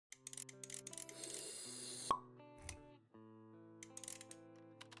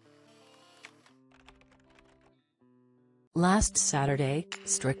Last Saturday,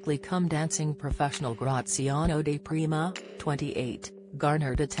 Strictly Come Dancing professional Graziano Di Prima, 28,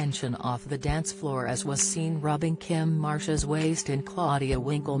 garnered attention off the dance floor as was seen rubbing Kym Marsh's waist in Claudia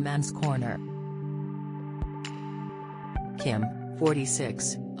Winkleman's corner. Kym,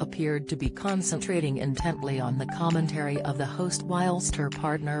 46, appeared to be concentrating intently on the commentary of the host whilst her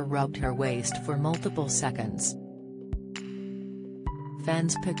partner rubbed her waist for multiple seconds.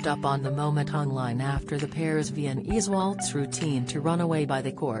 Fans picked up on the moment online after the pair's Viennese waltz routine to run away by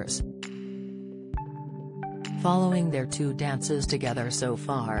the chorus. Following their two dances together so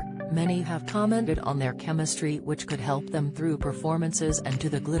far, many have commented on their chemistry, which could help them through performances and to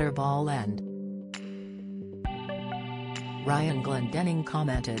the glitter ball end. Ryan Glendenning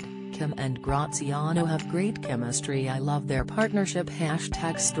commented, "Kym and Graziano have great chemistry. I love their partnership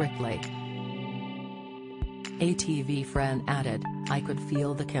 #Strictly." A TV friend added, "I could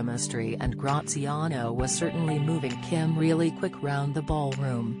feel the chemistry and Graziano was certainly moving Kym really quick round the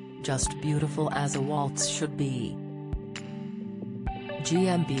ballroom, just beautiful as a waltz should be."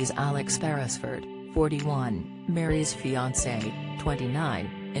 GMB's Alex Beresford, 41, Mary's fiancé, 29,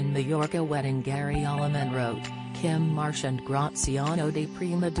 in Mallorca wedding Gary Alleman wrote, "Kym Marsh and Graziano Di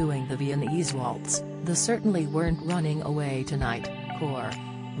Prima doing the Viennese waltz, they certainly weren't running away tonight, core.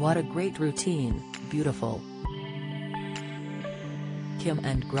 What a great routine, beautiful." Kym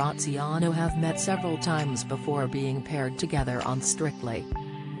and Graziano have met several times before being paired together on Strictly.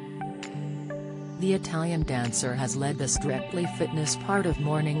 The Italian dancer has led the Strictly Fitness part of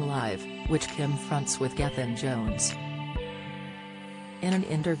Morning Live, which Kym fronts with Gethin Jones. In an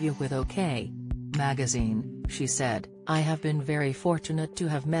interview with OK! Magazine, she said, "I have been very fortunate to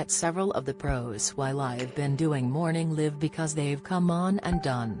have met several of the pros while I've been doing Morning Live because they've come on and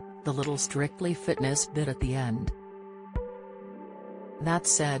done the little Strictly Fitness bit at the end. That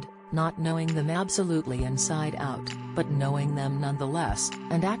said, not knowing them absolutely inside out, but knowing them nonetheless,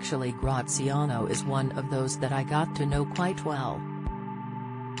 and actually Graziano is one of those that I got to know quite well.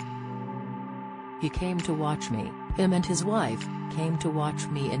 He came to watch me, him and his wife, came to watch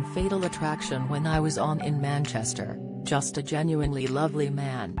me in Fatal Attraction when I was on in Manchester, just a genuinely lovely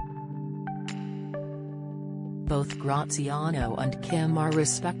man." Both Graziano and Kym are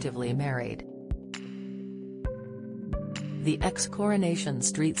respectively married. The ex-Coronation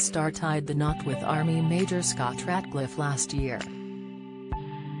Street star tied the knot with Army Major Scott Ratcliffe last year.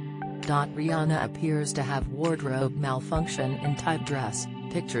 Rihanna appears to have wardrobe malfunction in tight dress,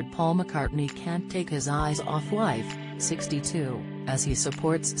 pictured Paul McCartney can't take his eyes off wife, 62, as he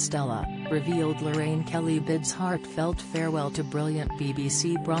supports Stella, revealed Lorraine Kelly bids heartfelt farewell to brilliant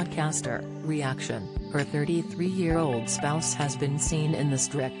BBC broadcaster. Reaction: her 33-year-old spouse has been seen in the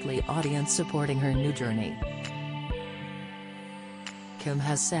Strictly audience supporting her new journey. Kym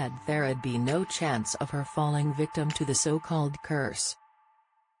has said there'd be no chance of her falling victim to the so-called curse.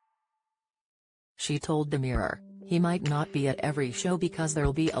 She told the Mirror, "He might not be at every show because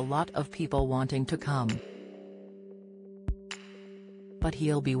there'll be a lot of people wanting to come. But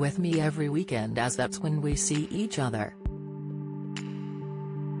he'll be with me every weekend as that's when we see each other.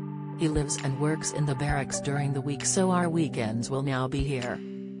 He lives and works in the barracks during the week, so our weekends will now be here.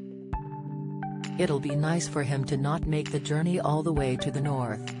 It'll be nice for him to not make the journey all the way to the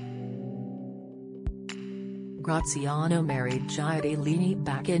north." Graziano married Giada Lini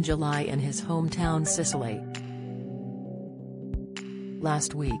back in July in his hometown Sicily.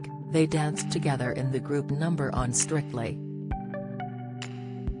 Last week, they danced together in the group number on Strictly.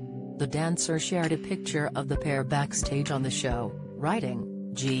 The dancer shared a picture of the pair backstage on the show, writing,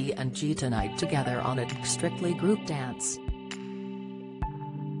 "G&G tonight together on a Strictly group dance.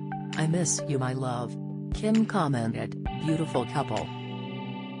 I miss you, my love," Kym commented, "Beautiful couple."